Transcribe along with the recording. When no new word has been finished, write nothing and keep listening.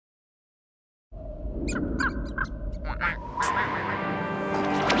Hello.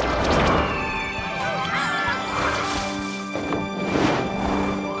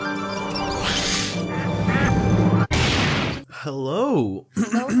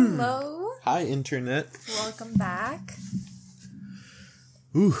 Hello. Hi, Internet. Welcome back.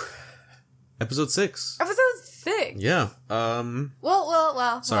 Ooh. Episode 6. Episode 6. Yeah.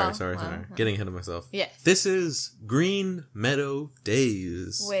 Well. Sorry. Getting ahead of myself. Yes. This is Green Meadow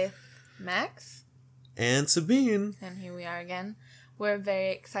Days. With Max. And Sabine. And here we are again. We're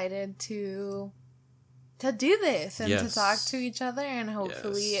very excited to do this and to talk to each other, and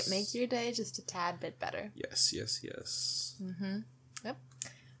hopefully it make your day just a tad bit better. Yes. Mm-hmm. Yep.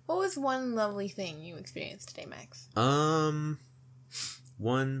 What was one lovely thing you experienced today, Max?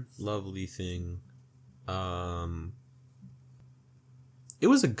 One lovely thing. It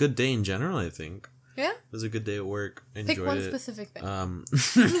was a good day in general, I think. Yeah? It was a good day at work. Enjoyed Pick one specific thing. Pick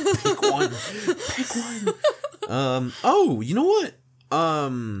one. Oh, you know what?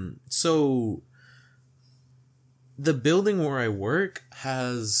 So the building where I work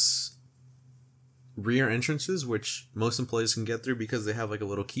has rear entrances, which most employees can get through because they have like a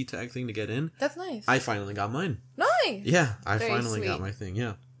little key tag thing to get in. That's nice. I finally got mine. Nice. Yeah, I finally got my thing.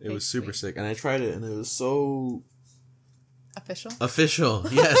 Yeah, it was super sick, and I tried it, and it was so official.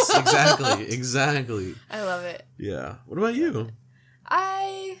 Yes, exactly. I love it. Yeah. What about you?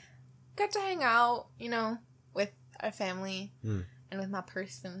 I got to hang out, with our family. And with my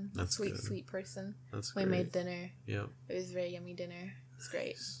person. That's sweet person. That's we great. made dinner. Yep. It was a very yummy dinner. It was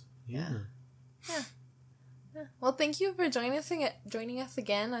great. Yeah. Well, thank you for joining us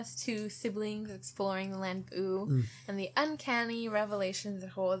again, us two siblings exploring the land of Ooh and the uncanny revelations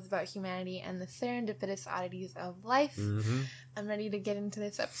it holds about humanity and the serendipitous oddities of life. Mm-hmm. I'm ready to get into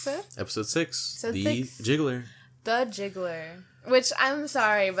this episode. Episode 6. The Jiggler. The Jiggler. Which, I'm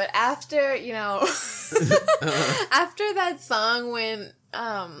sorry, but after, after that song went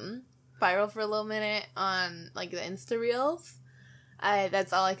viral for a little minute on, like, the Insta Reels,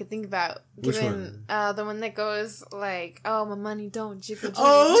 that's all I could think about. Which one? The one that goes, like, oh, my money don't jiggle jiggle.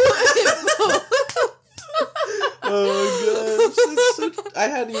 Oh! Oh my gosh. I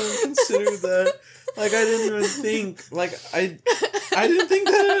hadn't even considered that. Like, I didn't even think. Like, I didn't think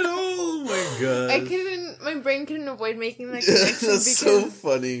that at all. Oh my god. My brain couldn't avoid making that connection. That's so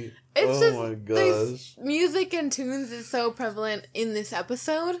funny. It's my gosh. Music and tunes is so prevalent in this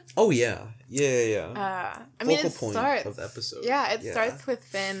episode. Oh, yeah. Yeah. I mean, it starts of the episode. Yeah, it starts with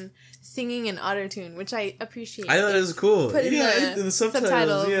Finn singing in autotune, which I appreciate. I thought it was cool. Put in the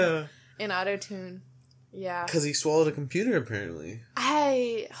subtitles in autotune. Yeah. Because he swallowed a computer, apparently.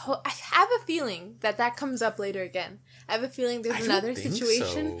 I have a feeling that comes up later again. I have a feeling there's another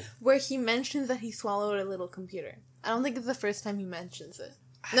situation where he mentions that he swallowed a little computer. I don't think it's the first time he mentions it.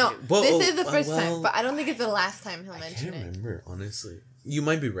 No, this is the first time, but I don't think it's the last time he'll mention it. I can't remember, honestly. You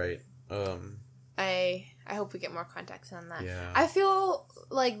might be right. I hope we get more context on that. Yeah. I feel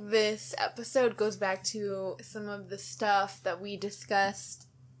like this episode goes back to some of the stuff that we discussed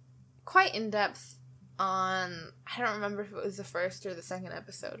quite in depth on, I don't remember if it was the first or the second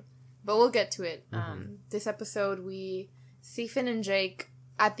episode, but we'll get to it. Mm-hmm. This episode, we see Finn and Jake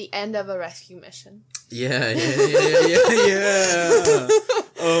at the end of a rescue mission. Yeah.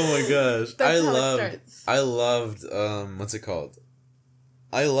 Oh my gosh. I loved, what's it called?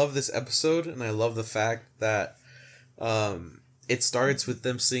 I love this episode, and I love the fact that, it starts with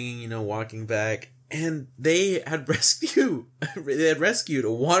them singing, walking back, and they had rescued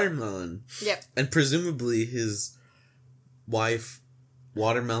a watermelon. Yep. And presumably his wife,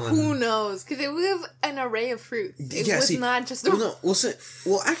 watermelon. Who knows? Because it was an array of fruits. It was not just a...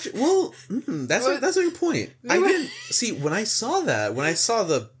 that's a good point. I didn't... See, when I saw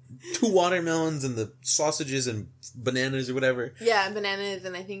the 2 watermelons and the sausages and bananas or whatever. Yeah, bananas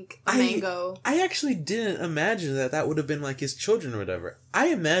and I think a mango. I actually didn't imagine that would have been like his children or whatever. I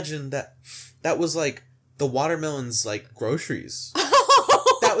imagined that was like the watermelons, like groceries.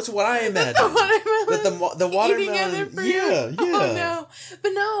 That was what I imagined. The watermelon. Eating other fruit. Yeah. Oh no, but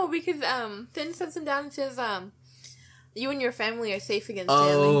no, because Finn sets him down and says, "You and your family are safe against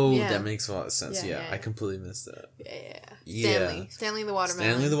Stanley." Oh, that makes a lot of sense. Yeah. I completely missed that. Yeah. Stanley the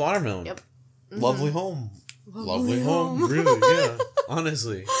watermelon. Yep. Mm-hmm. Lovely home. Really, yeah.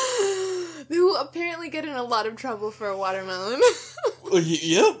 Honestly. Who apparently get in a lot of trouble for a watermelon.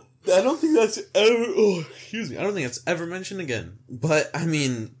 Yep. I don't think that's ever... Oh, excuse me. I don't think that's ever mentioned again. But, I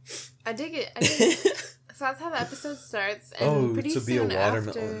mean... I dig it. So that's how the episode starts. And pretty soon to be a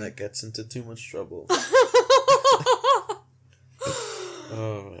watermelon that gets into too much trouble.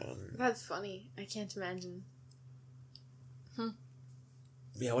 Oh, man. That's funny. I can't imagine.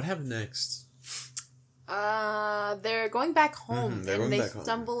 Yeah, what happened next? They're going back home, and they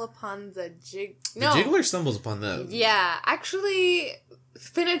stumble upon the Jiggler stumbles upon them. Yeah, actually,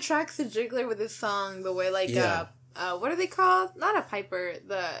 Finn attracts the Jiggler with his song the way, like, what are they called? Not a piper.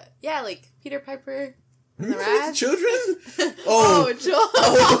 Like Peter Piper and the Rats. Children?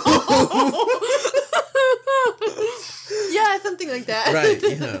 Yeah, something like that. Right,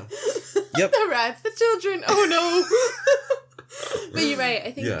 yeah. Yep. The rats, the children. Oh no. But you're right.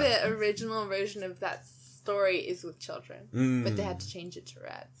 I think the original version of that story is with children, but they had to change it to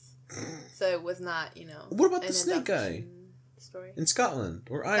rats. So it was not, What about the snake guy? Story in Scotland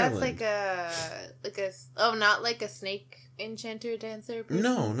or Ireland? That's not like a snake enchanter dancer person?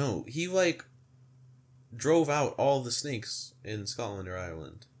 No. He drove out all the snakes in Scotland or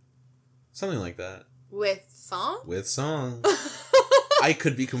Ireland. Something like that. With song? With song. I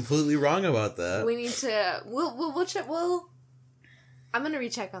could be completely wrong about that. We need to. We'll check. I'm gonna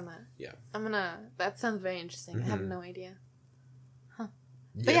recheck on that. Yeah. That sounds very interesting. Mm-hmm. I have no idea. Huh.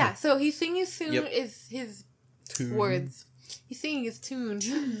 Yeah. But yeah, so he's singing his tune is his tune. Words. He's singing his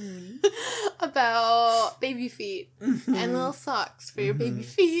tune about baby feet and little socks for your baby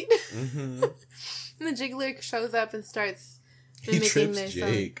feet. And the Jiggler shows up and starts mimicking their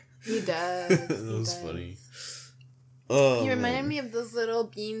Jake. Song. He does. That was funny. Oh, he reminded me of those little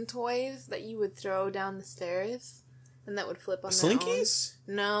bean toys that you would throw down the stairs and that would flip on their Slinkies?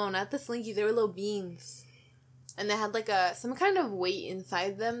 Own. No, not the Slinkies. They were little beans. And they had some kind of weight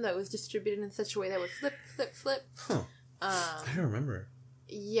inside them that was distributed in such a way that would flip, flip, flip. Huh. I don't remember.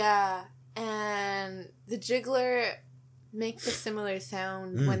 Yeah. And the Jiggler makes a similar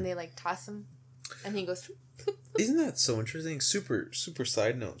sound when they toss him. And he goes... Isn't that so interesting? Super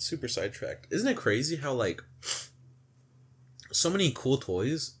side note, super sidetracked. Isn't it crazy how so many cool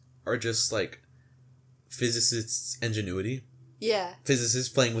toys are just physicists' ingenuity? Yeah. Physicists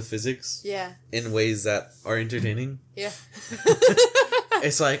playing with physics? Yeah. In ways that are entertaining? Yeah.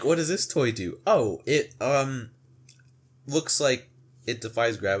 It's what does this toy do? Oh, it looks like it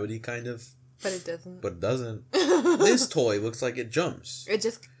defies gravity, kind of. But it doesn't. This toy looks like it jumps. It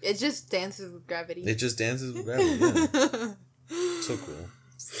just dances with gravity. It just dances with gravity, yeah. So cool.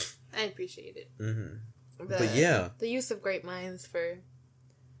 I appreciate it. Mm-hmm. But yeah. The use of great minds for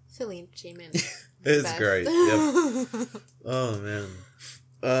silly entertainment. It's great. Yep. Oh, man.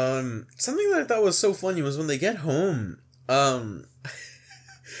 Something that I thought was so funny was when they get home,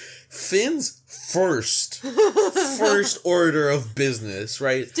 Finn's first order of business,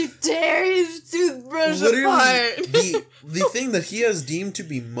 right? To tear his toothbrush apart. The thing that he has deemed to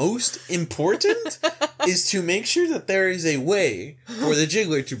be most important is to make sure that there is a way for the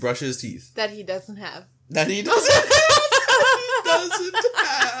Jiggler to brush his teeth. That he doesn't have.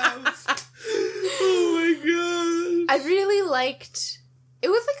 Oh my god. I really liked... It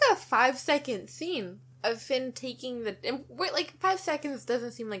was a 5-second scene of Finn taking the... 5 seconds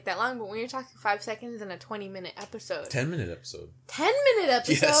doesn't seem like that long, but when you're talking 5 seconds in a 20-minute episode... 10-minute episode. 10-minute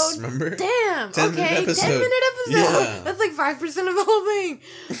episode? Yes, remember? Damn, 10-minute episode. 10-minute episode! Yeah. That's 5% of the whole thing!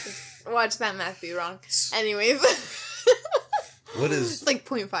 Watch that math be wrong. Anyways. What is... It's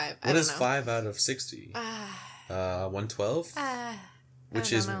 0.5. What is 5 out of 60? 1/12?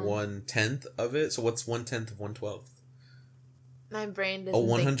 Which is 1/10 of it. So what's 1/10 of 1/12? My brain doesn't.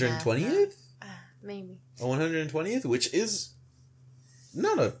 120th? Maybe. A 120th, which is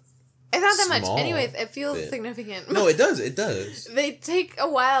not a. It's not that much. Anyways, it feels significant. No, it does. It does. They take a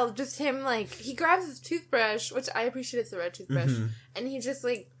while. Just him, he grabs his toothbrush, which I appreciate. It's a red toothbrush, and he just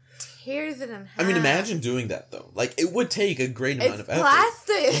tears it in half. I mean, imagine doing that though. It would take a great amount of effort.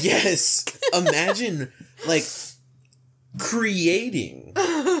 Plastic. Yes. Imagine creating,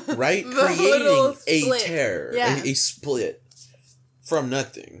 right? Creating a tear, a split from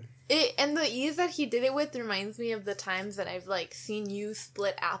nothing. And the ease that he did it with reminds me of the times that I've seen you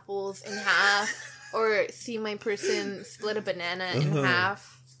split apples in half, or see my person split a banana in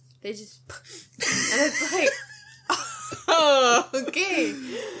half. They just and it's oh, okay.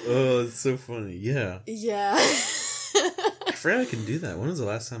 Oh, it's so funny. Yeah. Yeah. I forgot I can do that. When was the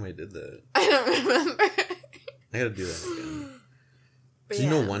last time I did that? I don't remember. I gotta do that again. Do you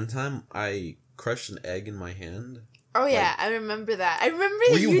know one time I crushed an egg in my hand? Oh yeah, I remember that. I remember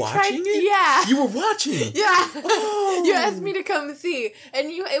were you watching it? Yeah. You were watching? Yeah. Oh. You asked me to come see. And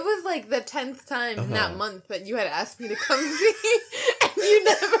it was the 10th time in that month that you had asked me to come see. And you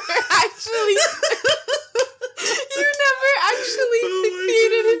never actually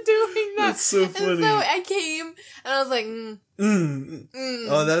succeeded in doing that. That's so funny. And so I came and I was like,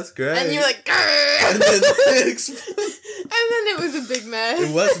 Oh, that's great. And you're like, and then it was a big mess.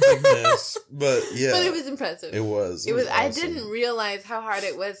 It was a big mess. But yeah. But it was impressive. It was. I awesome. didn't realize how hard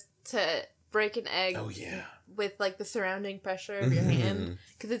it was to break an egg. Oh, yeah. With, like, the surrounding pressure of your hand.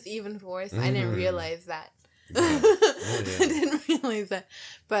 Because it's even force. I didn't realize that. Yeah. Oh, yeah. I didn't realize that.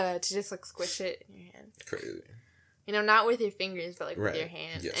 But to just, like, squish it in your hand. Crazy. You know, not with your fingers, but, like, with your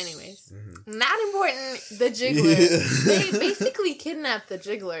hand. Yes. Anyways. Not important, the jiggler. They basically kidnap the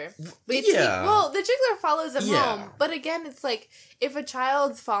jiggler. The jiggler follows them home. But again, it's like, if a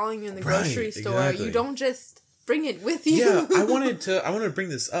child's following you in the grocery store, you don't just bring it with you. Yeah, I wanted to bring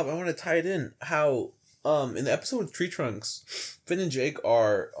this up. I want to tie it in. How, in the episode with Tree Trunks, Finn and Jake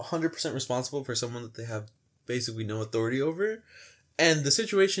are 100% responsible for someone that they have basically no authority over. And the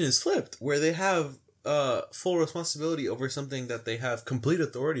situation is flipped, where they have full responsibility over something that they have complete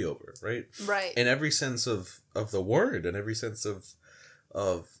authority over, right? Right. In every sense of the word, and every sense of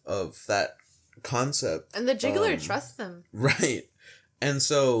that concept. And the jiggler trusts them. Right. And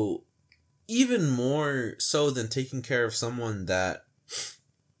so, even more so than taking care of someone that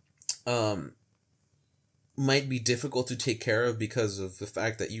might be difficult to take care of because of the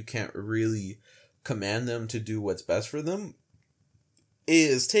fact that you can't really command them to do what's best for them,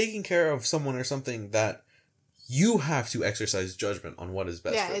 is taking care of someone or something that you have to exercise judgment on what is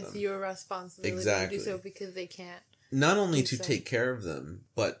best for them. Yeah, it's your responsibility to do so because they can't. Not only to take care of them,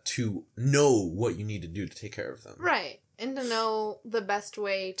 but to know what you need to do to take care of them. Right. And to know the best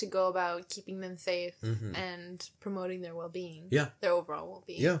way to go about keeping them safe and promoting their well-being. Yeah. Their overall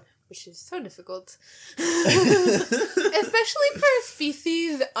well-being. Yeah. Which is so difficult. Especially for a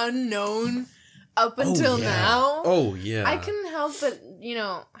species unknown up until now. Oh, yeah. I couldn't help but,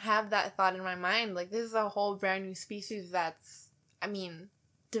 have that thought in my mind. Like, this is a whole brand new species that's,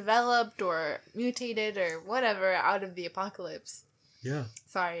 developed or mutated or whatever out of the apocalypse. Yeah.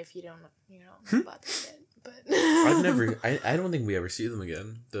 Sorry if you don't know about that yet. But I don't think we ever see them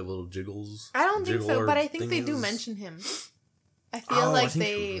again. The little jiggles. I don't think so, but I think they do mention him. I feel like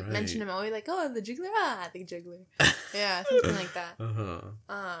they mention him always, like, oh, the jiggler, the jiggler. Yeah, something like that.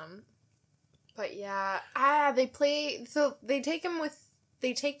 But yeah, they take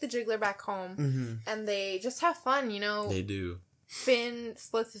the jiggler back home, and they just have fun, They do. Finn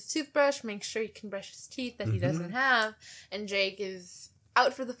splits his toothbrush, makes sure he can brush his teeth that he doesn't have, and Jake is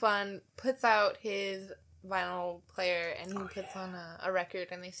out for the fun, puts out his vinyl player, and he puts on a record,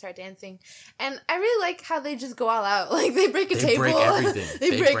 and they start dancing. And I really like how they just go all out. Like, they break a table. Break everything.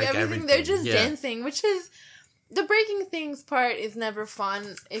 they break everything. They're just dancing, which is... The breaking things part is never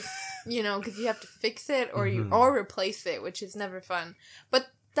fun if, because you have to fix it or or replace it, which is never fun. But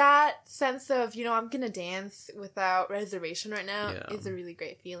that sense of, I'm going to dance without reservation right now is a really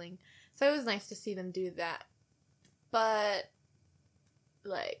great feeling. So it was nice to see them do that. But,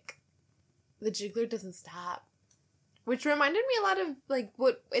 like, the jiggler doesn't stop. Which reminded me a lot of, like,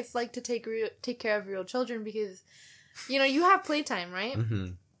 what it's like to take care of real children because, you have playtime, right? Mm-hmm.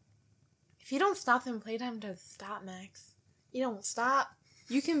 If you don't stop them, playtime doesn't stop, Max. You don't stop.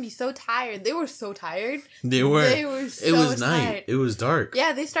 You can be so tired. They were so tired. They were so It was tired. Night. It was dark.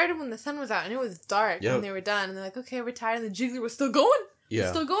 Yeah, they started when the sun was out, and it was dark when they were done. And they're like, okay, we're tired. And the jiggler was still going.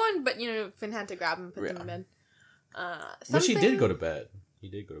 Yeah. Still going. But, Finn had to grab him and put them in bed. But she did go to bed. He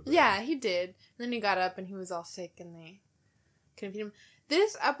did go to bed. Yeah, he did. And then he got up, and he was all sick, and they couldn't feed him.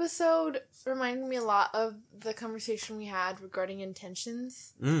 This episode reminded me a lot of the conversation we had regarding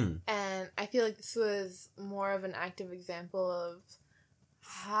intentions. And I feel like this was more of an active example of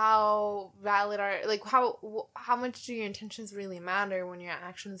how valid how much do your intentions really matter when your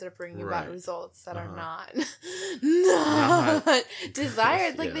actions are bringing about results that are not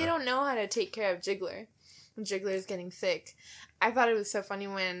desired. Like, they don't know how to take care of Jiggler when Jiggler is getting sick. I thought it was so funny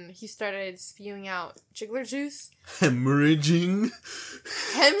when he started spewing out jiggler juice. Hemorrhaging,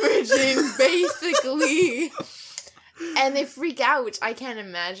 basically. And they freak out, which I can't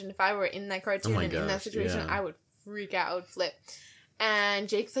imagine. If I were in that cartoon in that situation, I would freak out, I would flip. And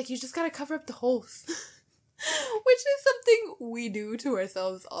Jake's like, you just gotta cover up the holes. Which is something we do to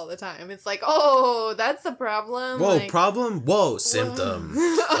ourselves all the time. It's like, oh, that's a problem. Whoa, problem? Whoa, symptom.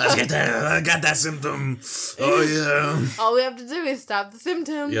 Let's get that. I got that symptom. Oh, yeah. All we have to do is stop the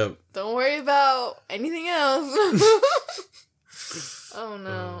symptom. Yep. Don't worry about anything else. Oh,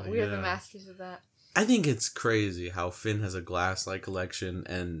 no. We are the masters of that. I think it's crazy how Finn has a glass-like collection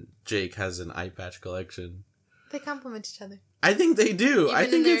and Jake has an eye patch collection. They complement each other. I think they do. I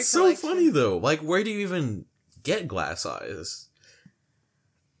think it's so funny, though. Like, where do you even get glass eyes?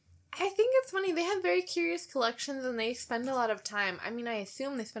 I think it's funny. They have very curious collections, and they spend a lot of time. I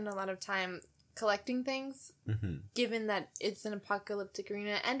assume they spend a lot of time collecting things, given that it's an apocalyptic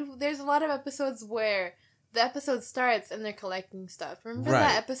arena. And there's a lot of episodes where the episode starts and they're collecting stuff. Remember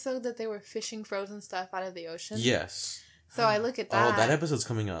that episode that they were fishing frozen stuff out of the ocean? Yes. So I look at that. Oh, that episode's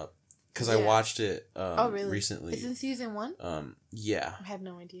coming up. because I watched it really? Recently. It's in season 1? Yeah. I had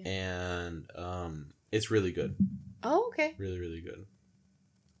no idea. And it's really good. Oh, okay. Really, really good.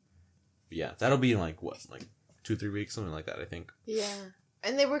 But yeah, that'll be in like 2-3 weeks, something like that, I think. Yeah.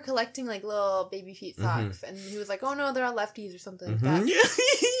 And they were collecting like little baby feet socks, and he was like, "Oh no, they're all lefties or something like that."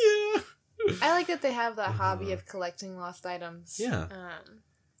 Yeah. I like that they have that hobby of collecting lost items. Yeah.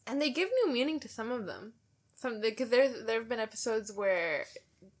 And they give new meaning to some of them. Because there have been episodes where,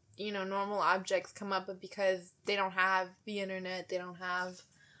 normal objects come up, but because they don't have the internet, they don't have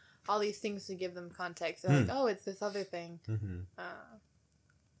all these things to give them context. They're like, oh, it's this other thing.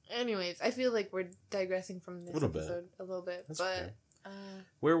 Anyways, I feel like we're digressing from this episode a little bit. That's but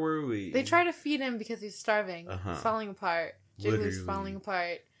where were we? They try to feed him because he's starving. He's falling apart. Jiggly's falling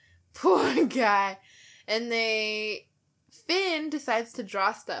apart. Poor guy. And Finn decides to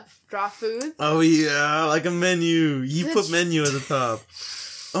draw foods. Oh yeah, like a menu. He put menu at the top.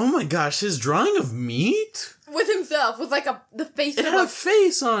 Oh my gosh, his drawing of meat? With himself, with like the face of a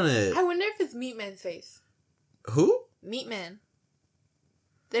face on it. I wonder if it's Meat Man's face. Who? Meat Man.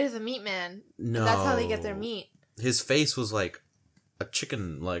 There's a Meat Man. No. That's how they get their meat. His face was like a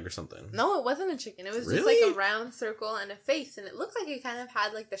chicken leg or something. No, it wasn't a chicken. It was just like a round circle and a face. And it looked like it kind of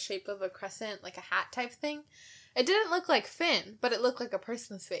had like the shape of a crescent, like a hat type thing. It didn't look like Finn, but it looked like a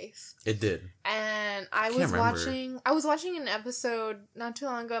person's face. It did. And I was watching an episode not too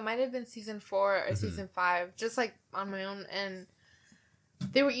long ago. It might have been season 4 or season 5, just like on my own. And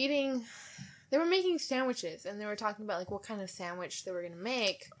they were making sandwiches, and they were talking about like what kind of sandwich they were going to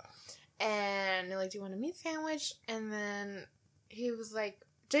make. And they're like, do you want a meat sandwich? And then he was like,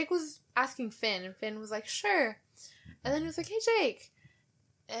 Jake was asking Finn, and Finn was like, sure. And then he was like, hey, Jake.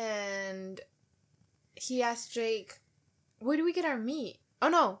 And he asked Jake, where do we get our meat? Oh,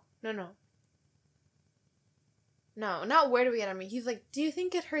 no, not where do we get our meat. He's like, do you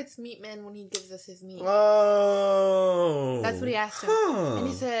think it hurts Meat Man when he gives us his meat? Oh. That's what he asked him. Huh. And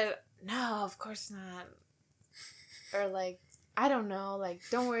he said, no, of course not. Or like, I don't know, like,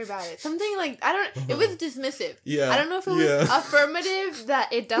 don't worry about it. Something like, it was dismissive. Yeah. I don't know if it was affirmative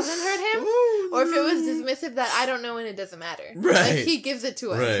that it doesn't hurt him, or if it was dismissive that I don't know and it doesn't matter. Right. Like, he gives it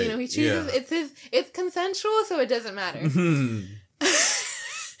to us. Right. He chooses, it's consensual, so it doesn't matter. And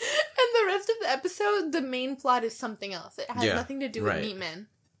the rest of the episode, the main plot is something else. It has nothing to do with Meat Man.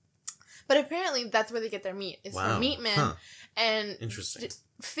 But apparently, that's where they get their meat. It's from Meat Man. Huh. And interesting.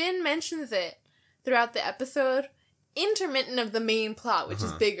 Finn mentions it throughout the episode, intermittent of the main plot, which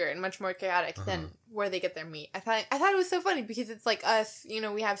is bigger and much more chaotic than where they get their meat. I thought it was so funny because it's like us,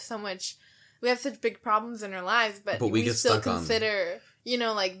 we have such big problems in our lives, but we still consider,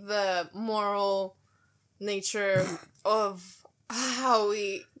 like the moral nature of how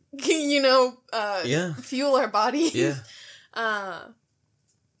we, fuel our bodies. Yeah.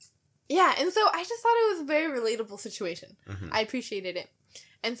 Yeah, and so I just thought it was a very relatable situation. I appreciated it.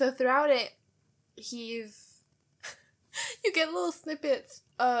 And so throughout it, you get little snippets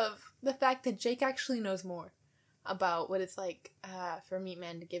of the fact that Jake actually knows more about what it's like for Meat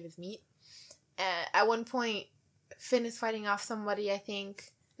Man to give his meat. At one point, Finn is fighting off somebody, I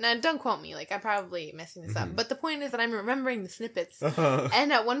think. Now, don't quote me, like, I'm probably messing this up. But the point is that I'm remembering the snippets.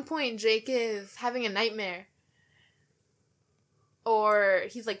 And at one point, Jake is having a nightmare. Or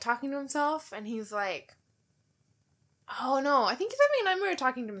he's, like, talking to himself, and he's like, oh, no, I think he's having a nightmare or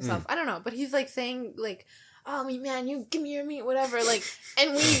talking to himself. I don't know. But he's, like, saying, like, oh, Meat Man, you give me your meat, whatever. Like,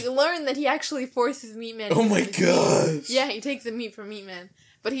 and we learn that he actually forces Meat Man. Oh my gosh. Yeah, he takes the meat from Meat Man.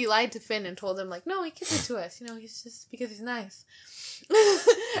 But he lied to Finn and told him, like, no, he gives it to us. He's just because he's nice.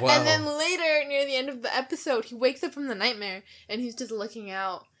 Wow. And then later, near the end of the episode, he wakes up from the nightmare and he's just looking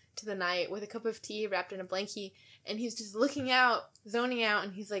out to the night with a cup of tea wrapped in a blankie. And he's just looking out, zoning out,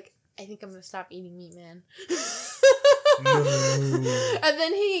 and he's like, I think I'm going to stop eating Meat Man. No. And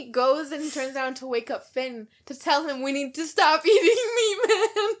then he goes and turns around to wake up Finn to tell him we need to stop eating Meat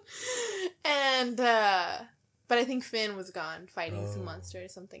Man. And, but I think Finn was gone fighting some monster or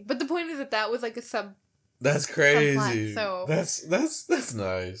something. But the point is that was like a That's crazy. Subplot, so that's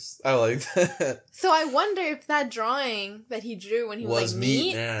nice. I like that. So I wonder if that drawing that he drew when he was like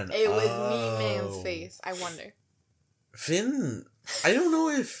Meat Man. It was Meat Man's face. I wonder. Finn, I don't know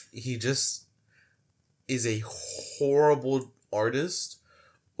if he just is a horrible artist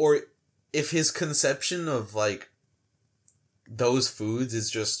or if his conception of like those foods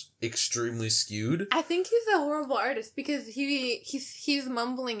is just extremely skewed. I think he's a horrible artist because he's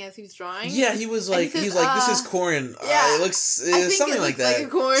mumbling as he's drawing. Yeah, he was like this is corn. Yeah, it looks something like that.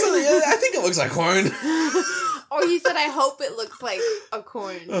 Like corn. I think it looks like corn. Or he said, I hope it looks like a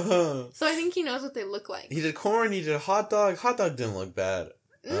corn. So I think he knows what they look like. He did corn, he did a hot dog. Hot dog didn't look bad.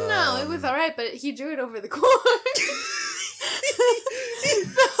 No, it was alright, but he drew it over the corn.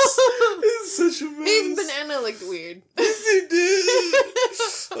 It's such a mess. His banana looked weird. Yes, it did.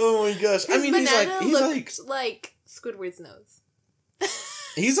 Oh my gosh. His banana he's looked like Squidward's nose.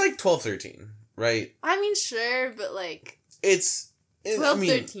 He's like 12, 13, right? I mean, sure, but like... It's 12,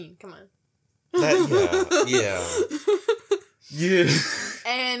 13, come on. Yeah.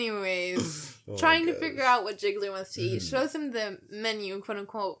 Anyways... trying to figure out what Jiggler wants to eat. Shows him the menu,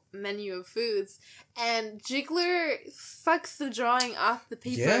 quote-unquote, menu of foods. And Jiggler sucks the drawing off the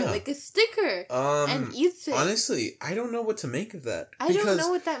paper like a sticker and eats it. Honestly, I don't know what to make of that. I don't know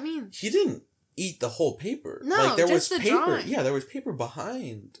what that means. He didn't eat the whole paper. No, like, there just was the paper. drawing. Yeah, there was paper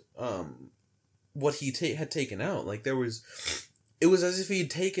behind what he had taken out. Like, there was... It was as if he had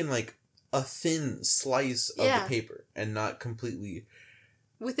taken, like, a thin slice of the paper and not completely...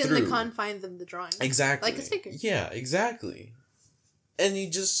 Within the confines of the drawing. Exactly. Like a sticker. Yeah, exactly. And he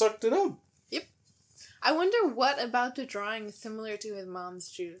just sucked it up. Yep. I wonder what about the drawing is similar to his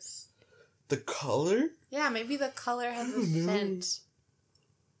mom's juice. The color? Yeah, maybe the color has a scent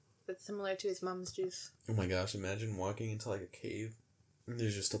that's similar to his mom's juice. Oh my gosh, imagine walking into like a cave and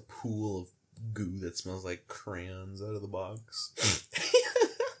there's just a pool of goo that smells like crayons out of the box.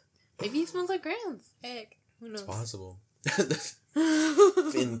 Maybe he smells like crayons. Heck, who knows? It's possible.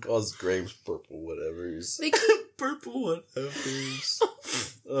 Finn calls grapes purple whatevers. They keep purple whatevers.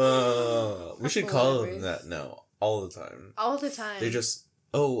 We should call them that now. All the time. All the time. They just,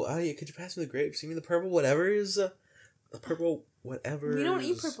 yeah, could you pass me the grapes? You mean the purple whatevers? The purple whatevers. We don't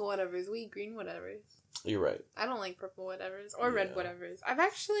eat purple whatevers. We eat green whatevers. You're right. I don't like purple whatevers or red whatevers. I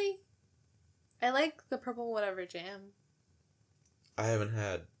like the purple whatever jam. I haven't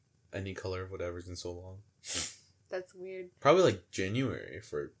had any color of whatevers in so long. That's weird. Probably like January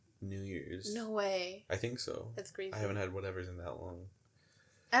for New Year's. No way. I think so. That's crazy. I haven't had whatevers in that long.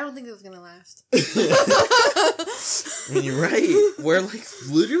 I don't think it's gonna last. I mean, you're right. We're like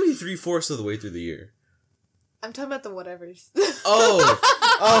literally 3/4 of the way through the year. I'm talking about the whatevers. Oh.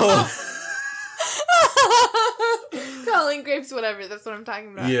 Calling grapes whatever. That's what I'm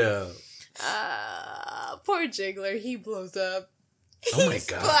talking about. Yeah. Poor Jiggler. He blows up. Oh my He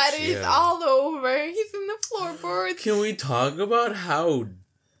gosh. splatters all over. He's in the floorboards. Can we talk about how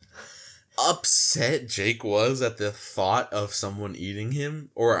upset Jake was at the thought of someone eating him?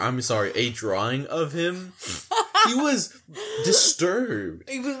 Or, I'm sorry, a drawing of him? He was disturbed.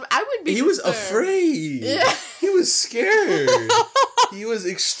 I would be He disturbed. was afraid. Yeah. He was scared. He was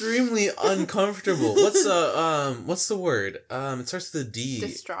extremely uncomfortable. What's the word? It starts with a D.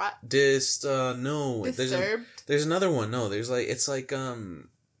 Distraught. No. Disturbed. There's another one. No, is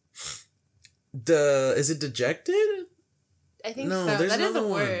it dejected? I think No, so. there's That is a another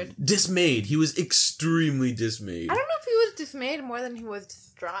one. word. Dismayed. He was extremely dismayed. I don't know if he was dismayed more than he was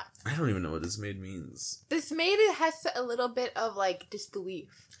distraught. I don't even know what dismayed means. Dismayed has a little bit of like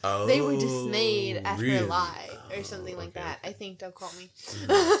disbelief. Oh, They were dismayed at really? her lie or something like that. Okay. I think. Don't quote me.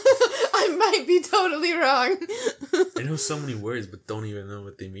 I might be totally wrong. I know so many words, but don't even know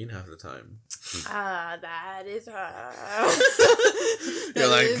what they mean half the time. That is her. You're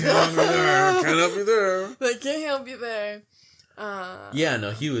like, can't help you there. I can't help you there. Yeah, no,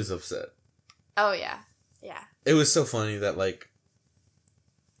 he was upset. Oh, yeah. Yeah. It was so funny that, like,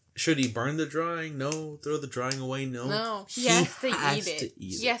 should he burn the drawing? No. Throw the drawing away? No. No. He has to eat it.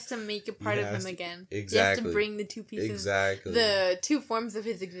 He has to make it part of him again. Exactly. He has to bring the two pieces. Exactly. The two forms of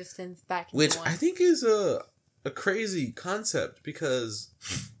his existence back into Which one. I think is a crazy concept because,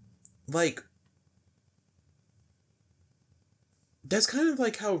 like, that's kind of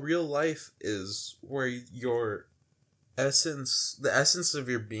like how real life is, where the essence of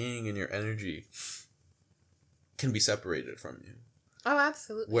your being and your energy can be separated from you. Oh,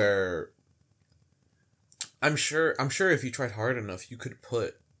 absolutely. Where I'm sure if you tried hard enough, you could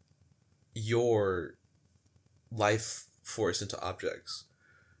put your life force into objects.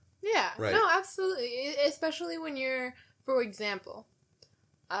 Yeah. Right. No, absolutely. Especially when you're, for example,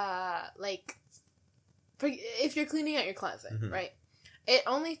 if you're cleaning out your closet, right? It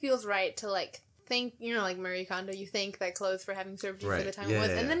only feels right to, like, thank, like Marie Kondo, you thank that clothes for having served you for the time it was,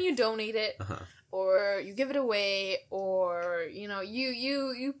 and then you donate it, or you give it away, or, you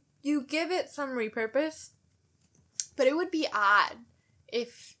give it some repurpose. But it would be odd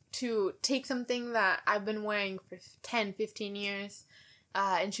if to take something that I've been wearing for 10, 15 years,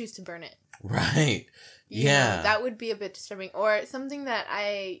 and choose to burn it. Right. You know, that would be a bit disturbing. Or something that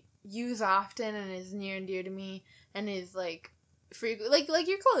I use often and is near and dear to me, and is, like, like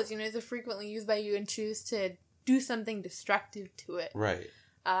your clothes, is frequently used by you, and choose to do something destructive to it. Right.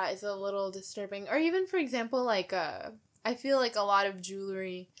 Is a little disturbing. Or even, for example, like I feel like a lot of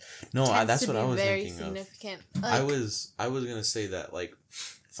jewelry. No, that's what I was very thinking significant. of. Like, I was gonna say that, like,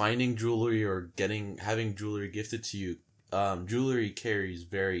 finding jewelry or having jewelry gifted to you, jewelry carries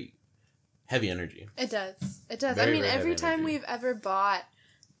very heavy energy. It does. It does. Very, I mean, very every heavy time energy. we've ever bought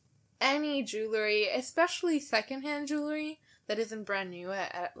any jewelry, especially secondhand jewelry that isn't brand new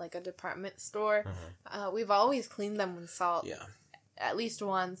at like a department store, we've always cleaned them with salt. Yeah. At least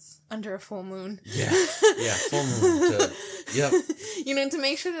once under a full moon. Yeah. Yeah. Full moon. Yep. You know, to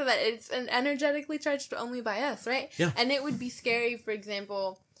make sure that it's energetically charged only by us, right? Yeah. And it would be scary, for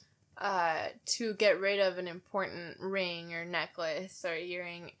example, to get rid of an important ring or necklace or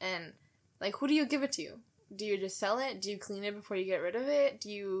earring, and like, who do you give it to? Do you just sell it? Do you clean it before you get rid of it? Do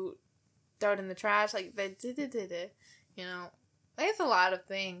you throw it in the trash? Like, you know, there's a lot of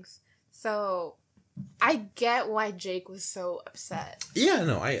things. So I get why Jake was so upset. Yeah,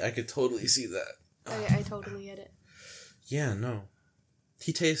 no, I could totally see that. I totally get it. Yeah, no.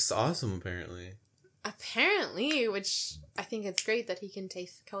 He tastes awesome, apparently. Apparently, which I think it's great that he can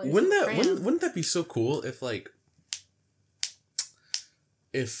taste colors. Wouldn't that be so cool if, like,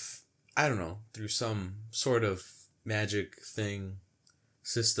 I don't know, through some sort of magic thing,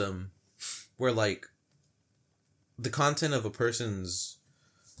 system, where, like, the content of a person's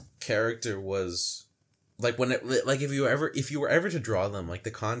character was, like, if you were ever to draw them, like,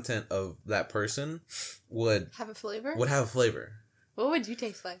 the content of that person would have a flavor. What would you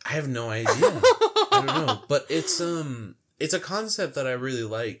taste like? I have no idea. I don't know, but it's a concept that I really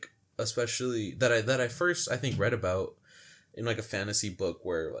like, especially that I first, I think, read about in, like, a fantasy book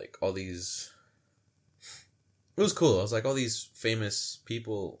where, like, all these, it was cool. I was like, all these famous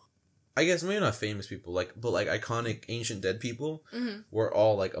people, I guess maybe not famous people, like, but, like, iconic ancient dead people were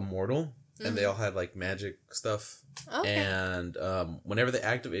all, like, immortal, and they all had, like, magic stuff. Okay. And whenever they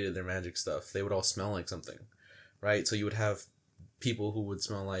activated their magic stuff, they would all smell like something, right? So you would have people who would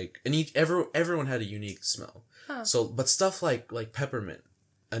smell like, and everyone had a unique smell. Huh. So, but stuff like peppermint,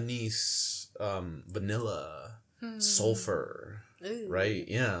 anise, vanilla, sulfur, ooh, right?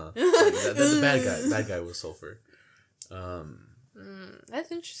 Yeah, like the bad guy was sulfur.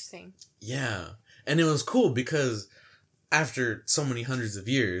 That's interesting. Yeah, and it was cool because after so many hundreds of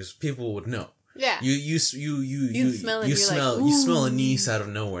years, people would know. Yeah, you smell anise out of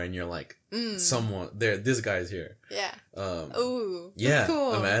nowhere, and you're like, someone there. This guy's here. Yeah. Ooh. Yeah.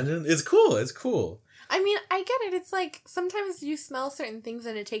 Cool. Imagine, it's cool. I mean, I get it. It's like sometimes you smell certain things,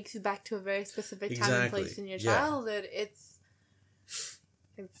 and it takes you back to a very specific time and place in your childhood. Yeah.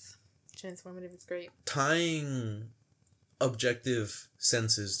 It's transformative. It's great. Tying objective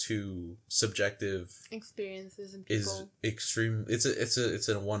senses to subjective experiences and people is extreme. It's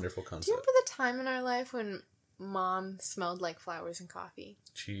a wonderful concept. Do you remember the time in our life when Mom smelled like flowers and coffee?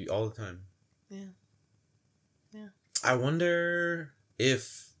 She all the time. Yeah. I wonder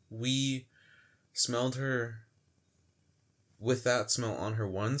if we smelled her with that smell on her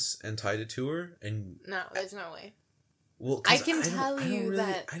once and tied it to her, and no, there's no way. Well, I can tell you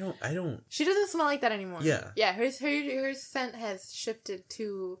that I don't. She doesn't smell like that anymore. Yeah. Her scent has shifted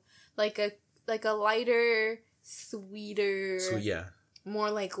to like a lighter, sweeter. So yeah.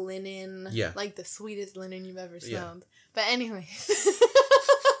 More like linen. Yeah. Like the sweetest linen you've ever smelled. Yeah. But anyway.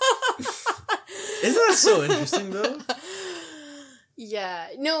 Isn't that so interesting though? Yeah.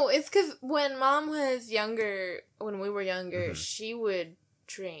 No, it's because when Mom was younger, when we were younger, she would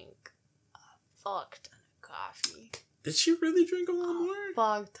drink a fuck ton of coffee. Did she really drink a lot more? A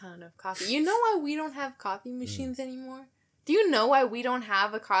fuck ton of coffee. You know why we don't have coffee machines anymore? Do you know why we don't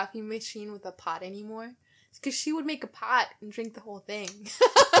have a coffee machine with a pot anymore? It's because she would make a pot and drink the whole thing.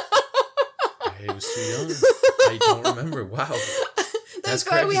 I was too young. I don't remember. Wow. That's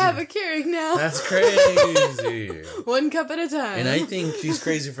why we have a Keurig now. That's crazy. 1 cup at a time. And I think she's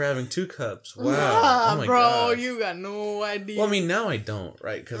crazy for having 2 cups. Wow. Oh my bro, gosh. You got no idea. Well, I mean, now I don't,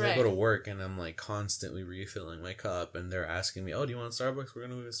 right? Because I go to work and I'm like constantly refilling my cup, and they're asking me, "Oh, do you want Starbucks? We're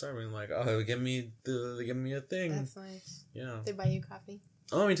gonna go to Starbucks." I'm like, "Oh, give me a thing." That's nice. Yeah. They buy you coffee.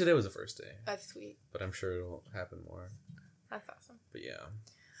 Oh, I mean, today was the first day. That's sweet. But I'm sure it'll happen more. That's awesome. But yeah.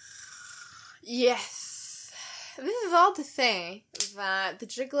 Yes. This is all to say that the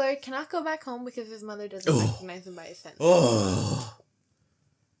Jiggler cannot go back home because his mother doesn't recognize him by his scent. Oh.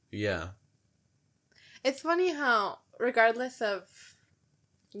 Yeah. It's funny how, regardless of,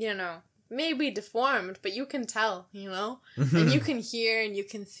 maybe deformed, but you can tell, and you can hear and you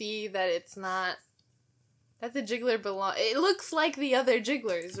can see that it's not, that the Jiggler it looks like the other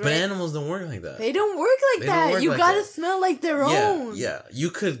Jigglers, right? But animals don't work like that. They don't work like that. You gotta smell like their own. Yeah. You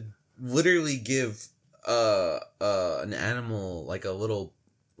could literally give an animal like a little,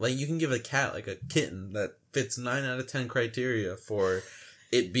 like you can give a cat like a kitten that fits 9 out of 10 criteria for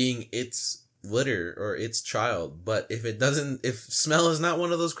it being its litter or its child. But if smell is not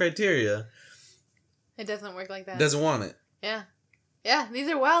one of those criteria, it doesn't work like that. It doesn't want it. Yeah. Yeah, these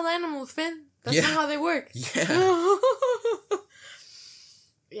are wild animals, Finn. That's not how they work. Yeah.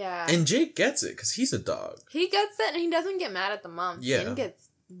 Yeah. And Jake gets it because he's a dog. He gets it and he doesn't get mad at the mom. Yeah. Finn gets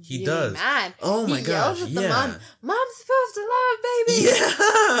He does. mad. Oh my gosh. He yells at the mom. Mom's supposed to love, baby.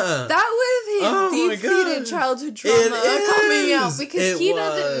 Yeah. That was his deep-seated childhood trauma coming out because he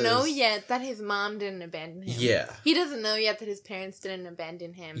doesn't know yet that his mom didn't abandon him. Yeah. He doesn't know yet that his parents didn't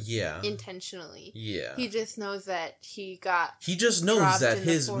abandon him. Yeah. Intentionally. Yeah. He just knows that he just knows that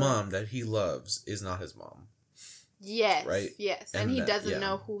his mom that he loves is not his mom. Yes. Right? Yes. And he doesn't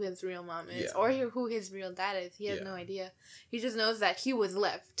know who his real mom is or who his real dad is. He has no idea. He just knows that he was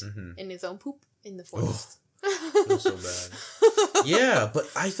left in his own poop in the forest. Oh, so bad. Yeah, but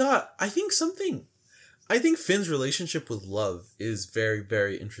I think Finn's relationship with love is very,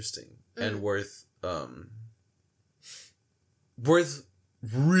 very interesting and worth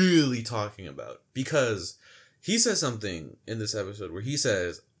really talking about, because he says something in this episode where he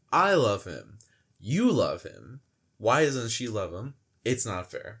says, I love him, you love him, why doesn't she love him? It's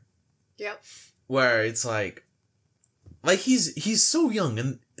not fair. Yep. Where it's like he's so young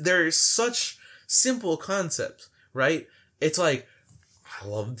and there's such simple concepts, right? It's like, I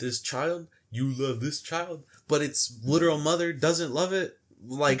love this child, you love this child, but its literal mother doesn't love it.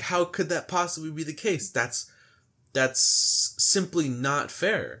 Like, how could that possibly be the case? That's simply not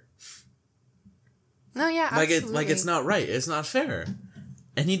fair. No, yeah, absolutely. It's not right. It's not fair.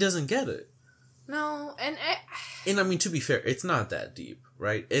 And he doesn't get it. No, and I mean, to be fair, it's not that deep,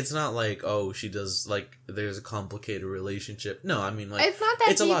 right? It's not like, oh, she does, like, there's a complicated relationship. No, I mean, like, it's not that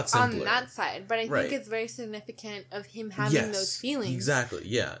it's deep a lot simpler on that side, but I think it's very significant of him having those feelings. Exactly,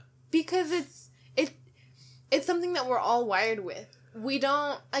 yeah. Because it's something that we're all wired with. We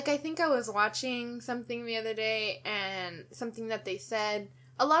don't, like, I think I was watching something the other day, and something that they said,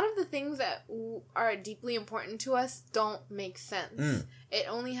 a lot of the things that are deeply important to us don't make sense. It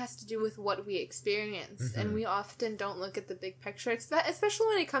only has to do with what we experience, and we often don't look at the big picture, especially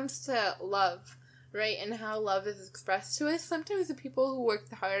when it comes to love, right? And how love is expressed to us. Sometimes the people who work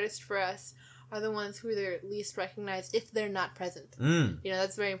the hardest for us are the ones who are least recognized if they're not present. You know,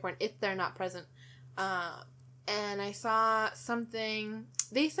 that's very important, if they're not present. And I saw something,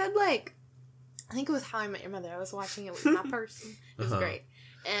 they said, like, I think it was How I Met Your Mother. I was watching it with my person. It was great.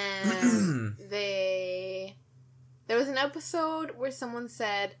 And there was an episode where someone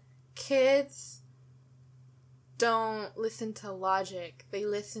said, kids don't listen to logic, they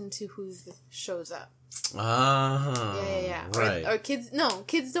listen to who shows up. Yeah. Right. Or kids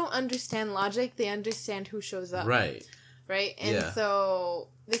don't understand logic, they understand who shows up. Right. And so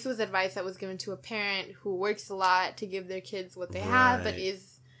this was advice that was given to a parent who works a lot to give their kids what they have,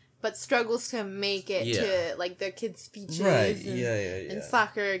 but struggles to make it to, like, their kids' speeches and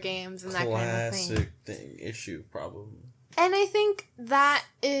soccer games and that kind of thing. Classic issue, problem. And I think that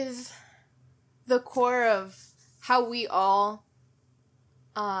is the core of how we all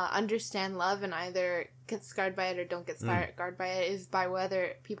understand love and either get scarred by it or don't get scarred by it, is by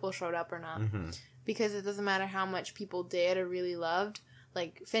whether people showed up or not. Because it doesn't matter how much people did or really loved.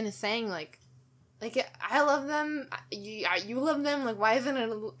 Like Finn is saying, like I love them, you love them, like, why isn't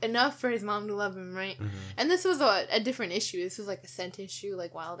it enough for his mom to love him, right? And this was a different issue. This was like a scent issue,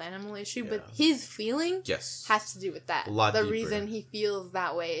 like wild animal issue, but his feeling has to do with that. The reason he feels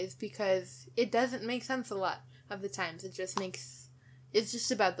that way is because it doesn't make sense a lot of the times. It's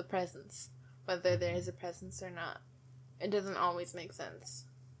just about the presence, whether there is a presence or not. It doesn't always make sense.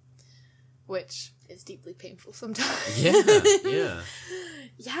 Which is deeply painful sometimes. Yeah,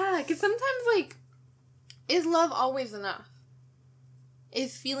 because sometimes, like, is love always enough?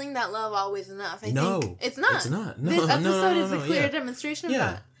 Is feeling that love always enough? I think it's not. It's not. No, this episode is a clear demonstration of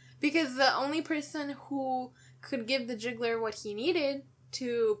that. Because the only person who could give the jiggler what he needed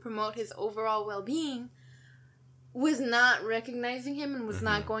to promote his overall well-being was not recognizing him and was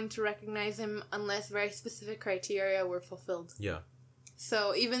not going to recognize him unless very specific criteria were fulfilled. Yeah.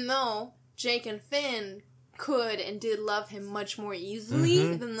 So even though Jake and Finn could and did love him much more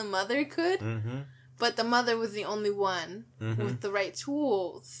easily than the mother could, but the mother was the only one with the right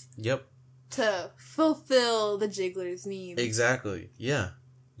tools to fulfill the jiggler's needs. Exactly. Yeah.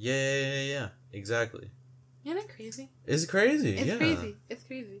 Exactly. Isn't it crazy? It's crazy. It's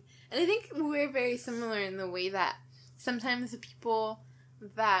crazy. And I think we're very similar in the way that sometimes the people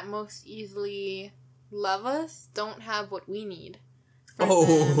that most easily love us don't have what we need. Jeez.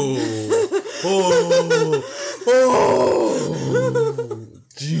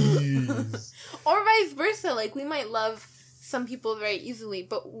 Or vice versa. Like, we might love some people very easily,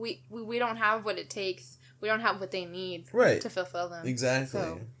 but we don't have what it takes. We don't have what they need to fulfill them. Exactly.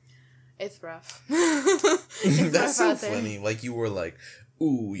 So, it's rough. That's so funny. Like, you were like,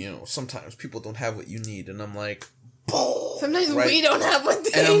 ooh, sometimes people don't have what you need. And I'm like, boom, sometimes we don't have what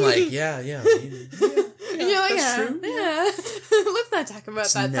they need. And I'm like, yeah. And you're like, that's true. Yeah. Let's not talk about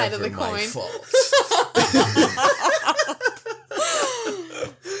that side of the coin. It's never my fault.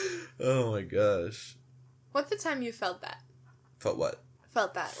 Oh my gosh. What's the time you felt that? Felt what?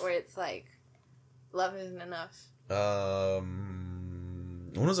 Felt that, where it's like, love isn't enough.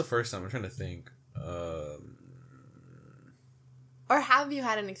 When was the first time? I'm trying to think. Or have you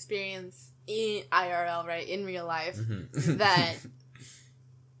had an experience in IRL, right, in real life, mm-hmm.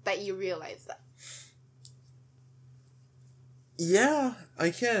 that you realize that? Yeah,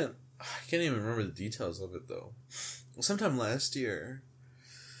 I can't even remember the details of it though. Sometime last year.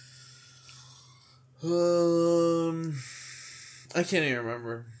 I can't even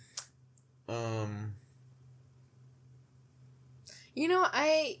remember.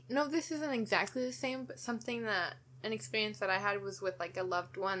 I know this isn't exactly the same, but an experience that I had was with, like, a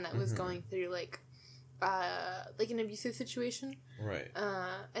loved one that was going through, like an abusive situation. Right.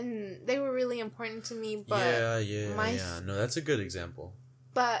 And they were really important to me, but... Yeah. No, that's a good example.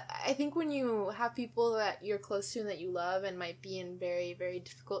 But I think when you have people that you're close to and that you love and might be in very, very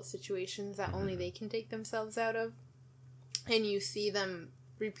difficult situations that only they can take themselves out of, and you see them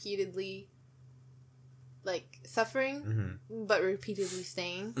repeatedly, like, suffering, but repeatedly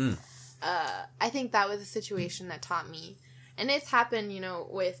staying, I think that was a situation that taught me. And it's happened,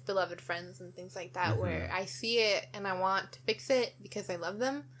 with beloved friends and things like that, where I see it and I want to fix it because I love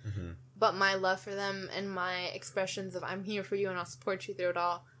them, but my love for them and my expressions of I'm here for you and I'll support you through it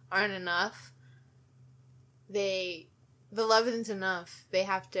all aren't enough. The love isn't enough. They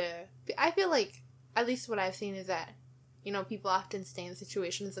have to... I feel like, at least what I've seen is that, people often stay in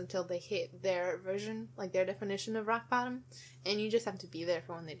situations until they hit their version, like their definition of rock bottom, and you just have to be there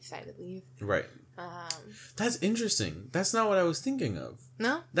for when they decide to leave. Right. That's interesting. That's not what I was thinking of.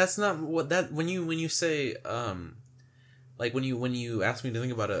 No? That's not what that... When you say... Like, when you asked me to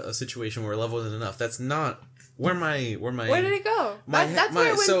think about a situation where love wasn't enough, that's not... Where did it go? That's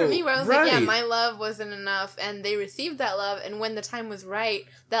where it went for me, where I was like, yeah, my love wasn't enough, and they received that love, and when the time was right,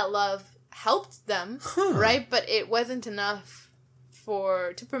 that love helped them, right? But it wasn't enough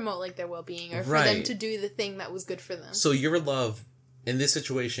to promote, like, their well-being, or for them to do the thing that was good for them. So your love in this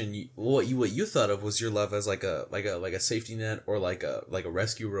situation, what you thought of was your love as like a safety net, or like a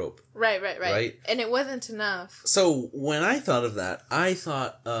rescue rope. Right. And it wasn't enough. So when I thought of that, I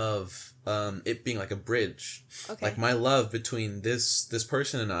thought of it being like a bridge. Okay. Like, my love between this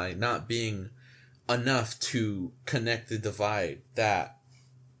person and I not being enough to connect the divide that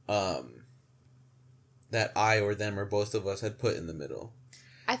I or them or both of us had put in the middle.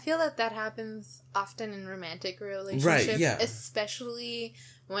 I feel that happens often in romantic relationships. Right, yeah. Especially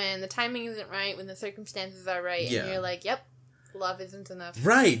when the timing isn't right, when the circumstances are right, and you're like, yep, love isn't enough.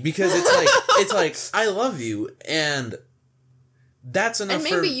 Right, because it's like I love you, and that's enough. And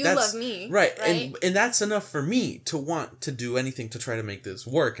maybe you love me. Right. And that's enough for me to want to do anything to try to make this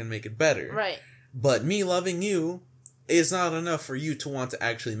work and make it better. Right. But me loving you is not enough for you to want to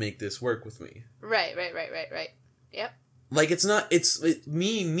actually make this work with me. Right. Yep. Like,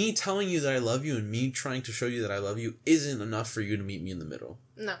 me telling you that I love you and me trying to show you that I love you isn't enough for you to meet me in the middle.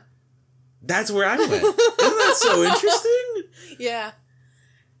 No. That's where I went. Isn't that so interesting? Yeah.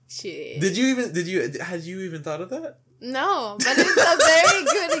 Shit. Had you even thought of that? No, but it's a very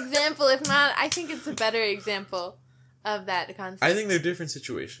good example. If not, I think it's a better example of that concept. I think they're different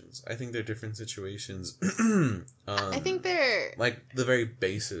situations. I think they're like the very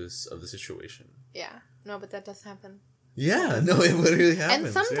basis of the situation. Yeah. No, but that does happen. Yeah, no, it literally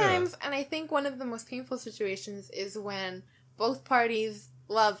happens. And sometimes, and I think one of the most painful situations is when both parties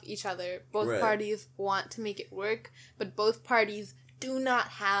love each other. Both parties want to make it work, but both parties do not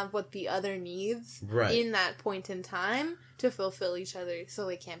have what the other needs in that point in time to fulfill each other, so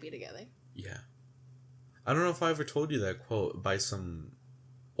they can't be together. Yeah. I don't know if I ever told you that quote by some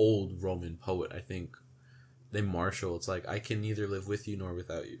old Roman poet. I think named Martial. It's like, I can neither live with you nor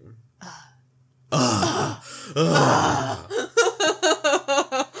without you. The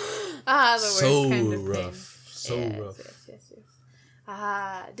worst so kind of rough. pain. So rough. Yes.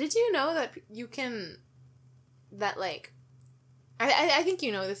 Did you know that you can... That, like... I think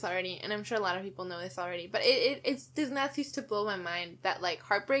you know this already, and I'm sure a lot of people know this already, but it does not cease to blow my mind that, like,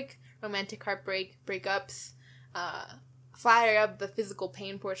 heartbreak, romantic heartbreak, breakups, fire up the physical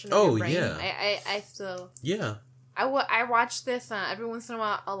pain portion of your brain. Yeah. I still... Yeah. I watch this, every once in a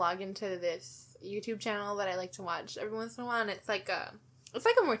while I'll log into this YouTube channel that I like to watch every once in a while, and it's like a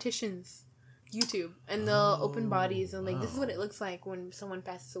mortician's YouTube, and they'll open bodies and this is what it looks like when someone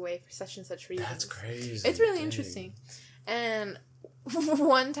passes away for such and such reasons. That's crazy. It's really interesting. And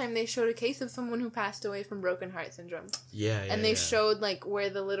one time they showed a case of someone who passed away from broken heart syndrome. Yeah. And they showed where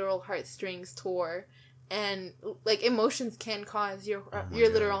the literal heartstrings tore, and emotions can cause your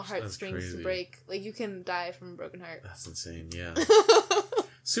literal heartstrings to break. You can die from a broken heart. That's insane. Yeah.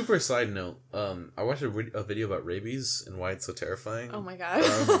 Super side note, I watched a video about rabies and why it's so terrifying. Oh my god.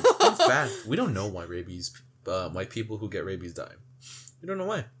 Fun fact, we don't know why why people who get rabies die. We don't know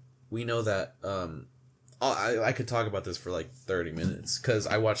why. We know that, I could talk about this for 30 minutes, because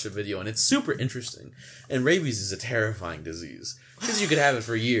I watched a video and it's super interesting. And rabies is a terrifying disease, because you could have it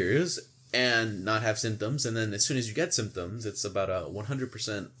for years and not have symptoms, and then as soon as you get symptoms, it's about a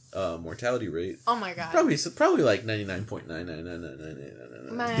 100% mortality rate. Oh my god. Probably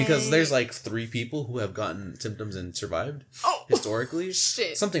 99.9999999, because there's 3 people who have gotten symptoms and survived historically.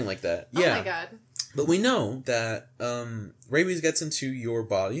 Shit. Something like that. Yeah. Oh my god. But we know that rabies gets into your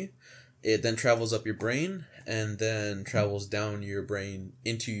body, it then travels up your brain, and then travels down your brain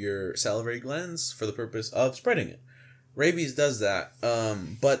into your salivary glands for the purpose of spreading it. Rabies does that,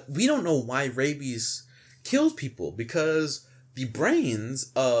 but we don't know why rabies kills people, because the brains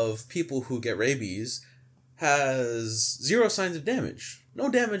of people who get rabies has 0 signs of damage.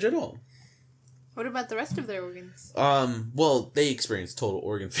 No damage at all. What about the rest of their organs? Well, they experience total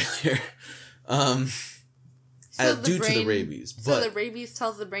organ failure. Due to the rabies. So the rabies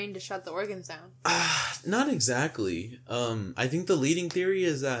tells the brain to shut the organs down? Not exactly. I think the leading theory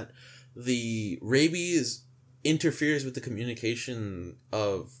is that the rabies interferes with the communication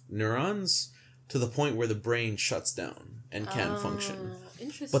of neurons to the point where the brain shuts down and can't function.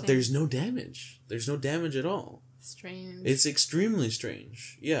 Interesting. But there's no damage. There's no damage at all. Strange. It's extremely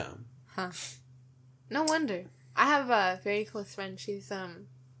strange. Yeah. Huh. No wonder. I have a very close friend. She's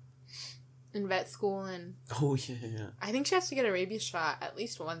in vet school, and oh yeah. I think she has to get a rabies shot at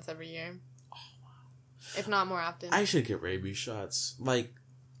least once every year. Oh wow. If not more often. I should get rabies shots.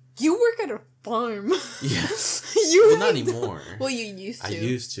 You work at a farm. Yes. Well, not anymore. Well, you used to. I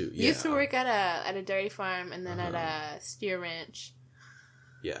used to, yeah. You used to work at a dairy farm, and then at a steer ranch.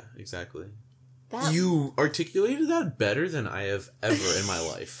 Yeah, exactly. You articulated that better than I have ever in my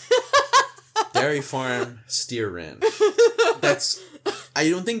life. Dairy farm, steer ranch. I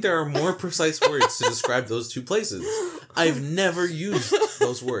don't think there are more precise words to describe those 2 places. I've never used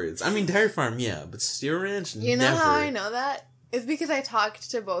those words. I mean, dairy farm, yeah, but steer ranch, You know how I know that? It's because I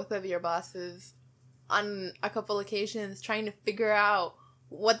talked to both of your bosses on a couple occasions trying to figure out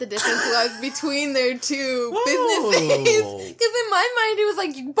what the difference was between their 2 businesses. Because in my mind, it was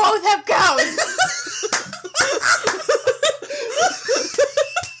like, you both have cows.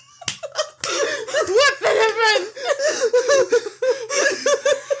 What's the difference?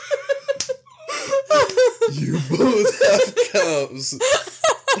 You both have cows.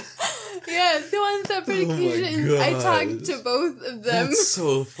 Yes, on separate occasions, I talked to both of them. That's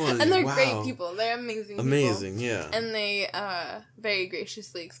so funny. And they're great people. They're amazing people. Amazing, yeah. And they very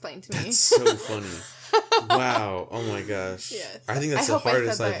graciously explained to me. That's so funny. Wow. Oh my gosh. Yes. I think that's the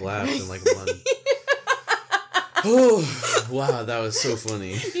hardest I've laughed in a month. Oh, wow, that was so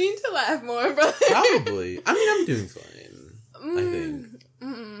funny. You need to laugh more, brother. Probably. I mean, I'm doing fine. I think.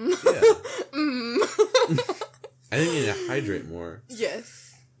 Yeah. I think I need to hydrate more. Yes.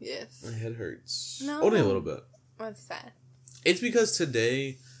 My head hurts. No. Only a little bit. What's that? It's because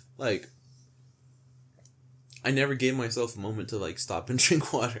today, I never gave myself a moment to, stop and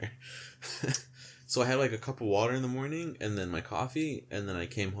drink water. So I had, a cup of water in the morning, and then my coffee, and then I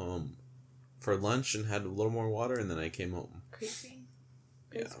came home for lunch and had a little more water, and then I came home. Crazy.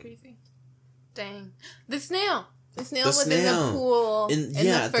 It's crazy. Dang. The snail was in the pool in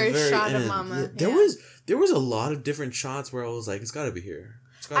the first shot of Mama. Yeah, there was a lot of different shots where I was like, it's gotta be here.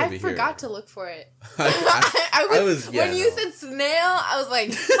 I forgot to look for it. I was when you said snail, I was like,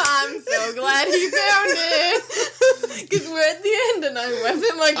 I'm so glad he found it. Because we're at the end and I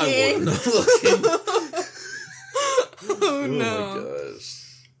wasn't looking. I wasn't looking. Oh no. Oh my gosh.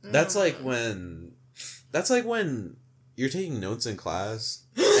 That's like when you're taking notes in class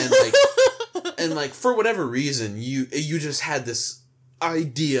and for whatever reason you just had this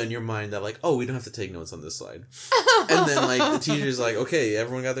idea in your mind that oh, we don't have to take notes on this slide. And then the teacher's like, okay,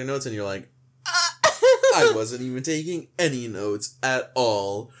 everyone got their notes, and you're like, I wasn't even taking any notes at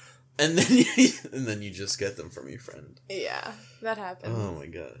all. And then you just get them from your friend. Yeah, that happens. Oh my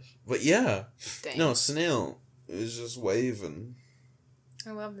gosh. But yeah. Dang. No, snail is just waving.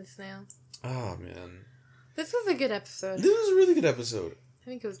 I love the snail. Oh man. This was a good episode. This was a really good episode. I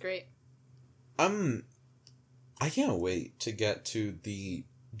think it was great. I can't wait to get to the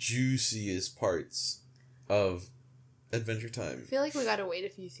juiciest parts of Adventure Time. I feel like we gotta wait a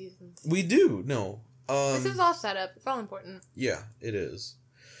few seasons. We do. No. This is all set up. It's all important. Yeah, it is.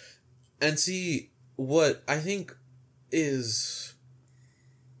 And see, what I think is...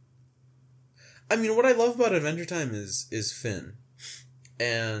 I mean, what I love about Adventure Time is Finn.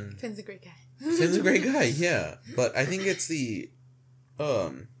 And... Finn's a great guy. Finn's a great guy, yeah. But I think it's the...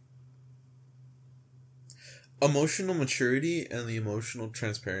 emotional maturity and the emotional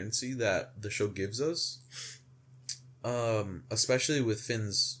transparency that the show gives us. Especially with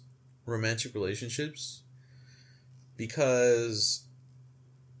Finn's romantic relationships. Because...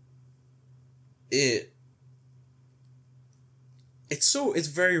 It's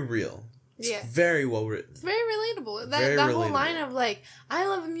very real. Yeah. It's very well written. It's very relatable. That whole line of like, I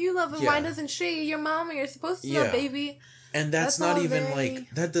love him, you love him, why doesn't she? Your mama, you're supposed to know, baby. And that's not even like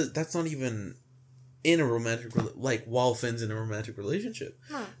that's not even in a romantic while Finn's in a romantic relationship.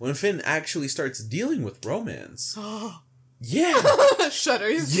 Huh. When Finn actually starts dealing with romance. Yeah.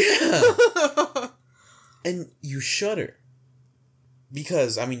 Shudders. Yeah. And you shudder.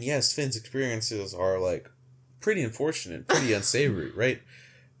 Because, I mean, yes, Finn's experiences are, like, pretty unfortunate, pretty unsavory, right?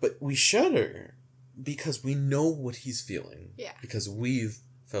 But we shudder because we know what he's feeling. Yeah. Because we've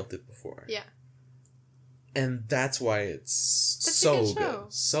felt it before. Yeah. And that's why it's so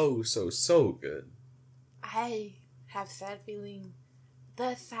good. So good. I have sad feeling.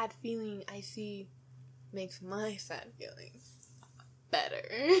 The sad feeling I see makes my sad feeling better.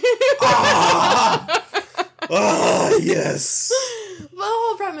 Yes. The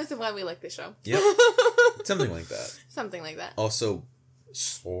whole premise of why we like this show. Yep. Something like that. Something like that. Also,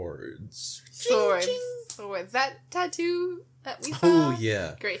 swords. Swords. That tattoo that we saw. Oh,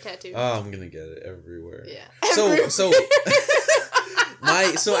 yeah. Great tattoo. Oh, I'm gonna get it everywhere. Yeah. So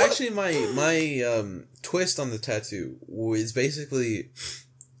my twist on the tattoo was basically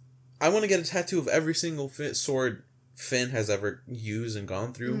I want to get a tattoo of every single sword Finn has ever used and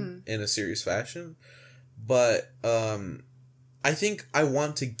gone through in a serious fashion. But I think I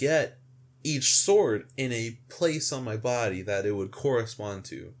want to get each sword in a place on my body that it would correspond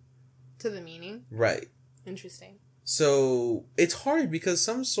to. To the meaning? Right. Interesting. So it's hard because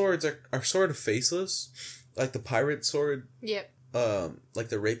some swords are sort of faceless. Like the pirate sword. Yep. Like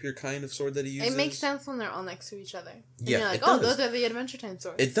the rapier kind of sword that he uses. It makes sense when they're all next to each other. And yeah, you're like, those are the Adventure Time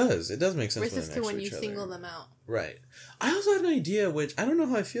swords. It does. It does make sense versus when you single them out. Right. I also had an idea, which I don't know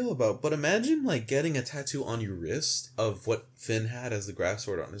how I feel about, but imagine like getting a tattoo on your wrist of what Finn had as the grass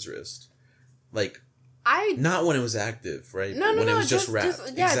sword on his wrist. Like, not when it was active, right? No, when it was just wrapped.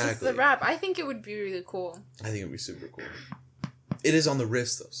 Exactly. Just the wrap. I think it would be really cool. I think it would be super cool. It is on the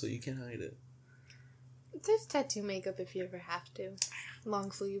wrist, though, so you can't hide it. There's tattoo makeup if you ever have to.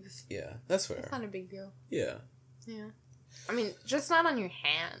 Long sleeves. Yeah, that's fair. It's not a big deal. Yeah. Yeah. I mean, just not on your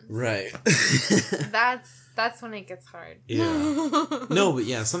hands. Right. That's when it gets hard. Yeah. No, but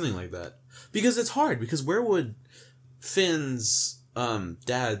yeah, something like that. Because it's hard, because where would Finn's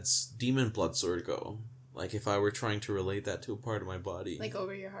dad's demon blood sword go? Like, if I were trying to relate that to a part of my body. Like,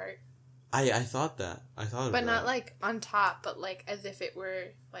 over your heart. I thought that. I thought of that. But not, like, on top, but, like, as if it were,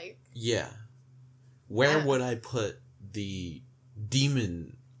 like... Yeah. Where would I put the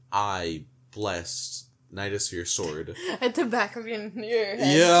demon eye blessed Nightosphere sword? At the back of your head. Yo!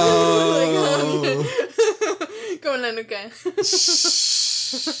 Going on, okay.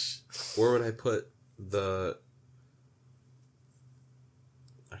 Where would I put the...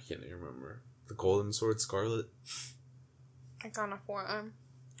 I can't even remember. The golden sword, Scarlet? Like on a forearm.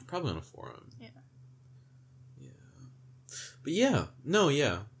 Probably on a forearm. Yeah. Yeah. But yeah. No,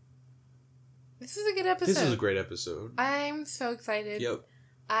 yeah. This is a good episode. This is a great episode. I'm so excited. Yep.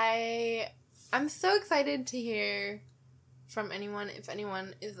 I'm so excited to hear from anyone, if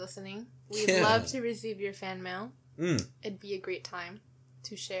anyone is listening. We'd love to receive your fan mail. It'd be a great time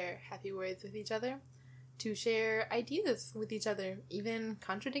to share happy words with each other, to share ideas with each other, even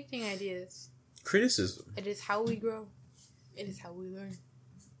contradicting ideas. Criticism. It is how we grow. It is how we learn.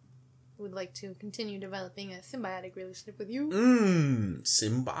 Would like to continue developing a symbiotic relationship with you.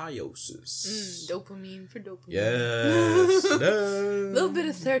 Symbiosis. Dopamine for dopamine. Yes. A little bit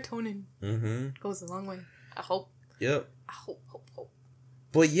of serotonin. Goes a long way. I hope. Yep. I hope.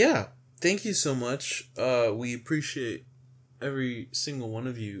 But yeah, thank you so much. We appreciate every single one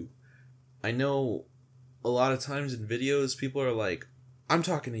of you. I know a lot of times in videos, people are like, I'm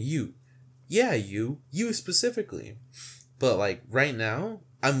talking to you. Yeah, you specifically. But like right now,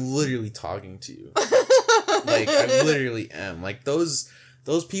 I'm literally talking to you. Like, I literally am. Like, those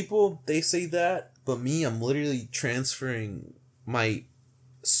people, they say that, but me, I'm literally transferring my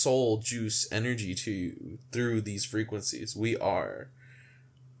soul juice energy to you through these frequencies. We are.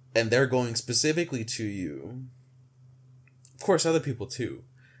 And they're going specifically to you. Of course, other people too.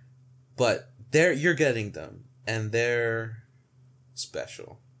 But you're getting them. And they're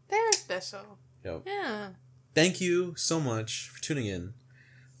special. They're special. Yep. Yeah. Thank you so much for tuning in.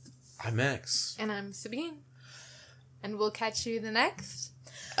 I'm Max. And I'm Sabine. And we'll catch you the next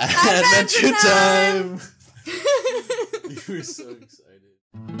Adventure Time! You were so excited.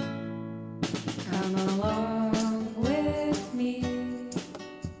 Come along.